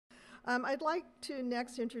I'd like to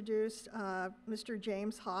next introduce Mr.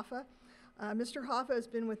 James Hoffa. Mr. Hoffa has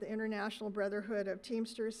been with the International Brotherhood of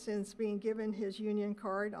Teamsters since being given his union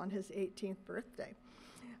card on his 18th birthday.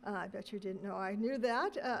 I bet you didn't know I knew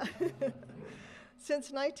that.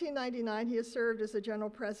 Since 1999, he has served as the general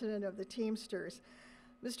president of the Teamsters.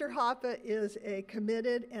 Mr. Hoffa is a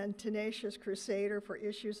committed and tenacious crusader for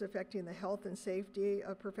issues affecting the health and safety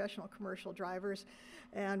of professional commercial drivers,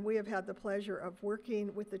 and we have had the pleasure of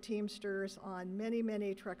working with the Teamsters on many,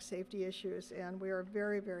 many truck safety issues, and we are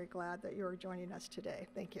very, very glad that you are joining us today.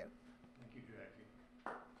 Thank you. Thank you,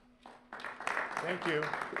 Jackie. Thank you.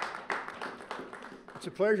 It's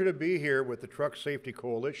a pleasure to be here with the Truck Safety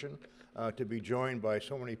Coalition, to be joined by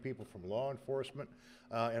so many people from law enforcement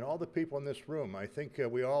and all the people in this room. I think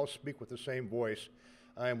we all speak with the same voice,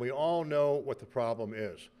 and we all know what the problem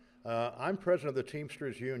is. I'm president of the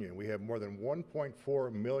Teamsters Union. We have more than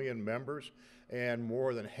 1.4 million members, and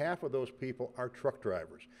more than half of those people are truck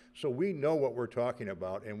drivers. So we know what we're talking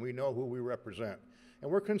about, and we know who we represent.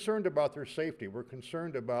 And we're concerned about their safety, we're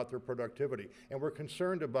concerned about their productivity, and we're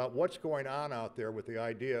concerned about what's going on out there with the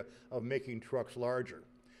idea of making trucks larger.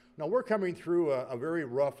 Now, we're coming through a very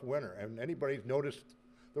rough winter, and anybody's noticed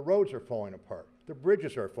the roads are falling apart, the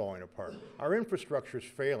bridges are falling apart, our infrastructure is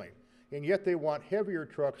failing, and yet they want heavier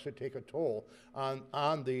trucks to take a toll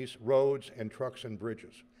on these roads and trucks and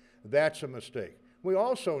bridges. That's a mistake. We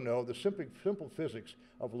also know the simple physics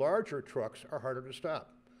of larger trucks are harder to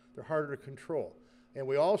stop. They're harder to control. And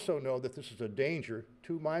we also know that this is a danger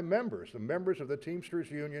to my members, the members of the Teamsters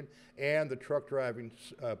Union and the truck driving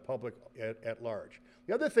public at large.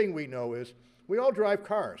 The other thing we know is we all drive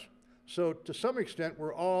cars. So to some extent,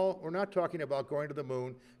 we're not talking about going to the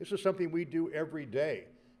moon. This is something we do every day.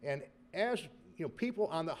 And as people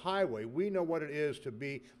on the highway, we know what it is to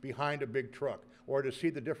be behind a big truck or to see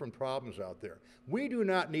the different problems out there. We do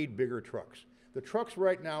not need bigger trucks. The trucks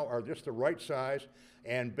right now are just the right size,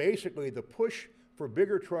 and basically the push for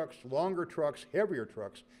bigger trucks, longer trucks, heavier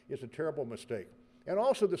trucks is a terrible mistake. And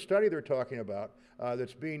also the study they're talking about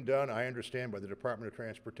that's being done, I understand, by the Department of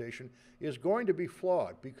Transportation is going to be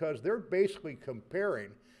flawed because they're basically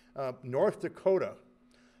comparing North Dakota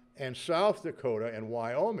and South Dakota and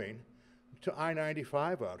Wyoming to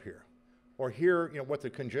I-95 out here. Or here, what the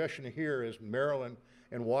congestion here is Maryland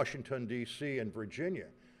and Washington, D.C. and Virginia.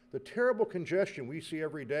 The terrible congestion we see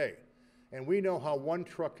every day. And we know how one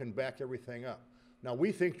truck can back everything up. Now,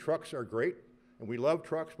 we think trucks are great, and we love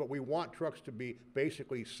trucks, but we want trucks to be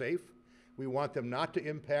basically safe. We want them not to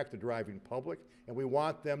impact the driving public, and we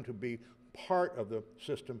want them to be part of the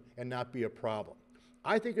system and not be a problem.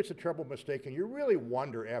 I think it's a terrible mistake, and you really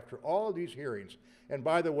wonder after all of these hearings, and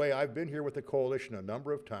by the way, I've been here with the coalition a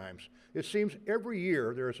number of times, it seems every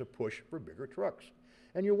year there is a push for bigger trucks.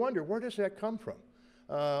 And you wonder, where does that come from?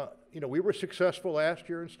 We were successful last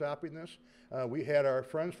year in stopping this. We had our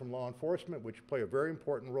friends from law enforcement, which play a very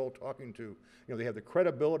important role talking to, they have the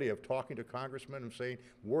credibility of talking to congressmen and saying,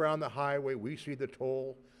 we're on the highway, we see the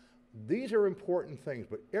toll. These are important things,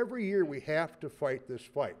 but every year we have to fight this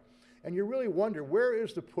fight. And you really wonder, where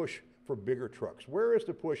is the push for bigger trucks? Where is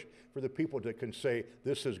the push for the people that can say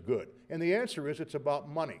this is good? And the answer is it's about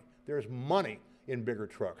money. There's money in bigger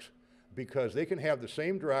trucks because they can have the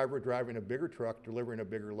same driver driving a bigger truck delivering a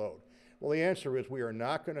bigger load. Well, the answer is we are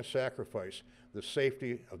not going to sacrifice the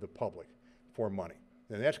safety of the public for money.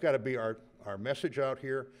 And that's got to be our message out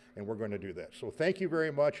here, and we're going to do that. So thank you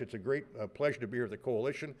very much. It's a great pleasure to be here with the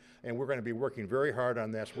coalition, and we're going to be working very hard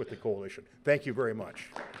on this with the coalition. Thank you very much.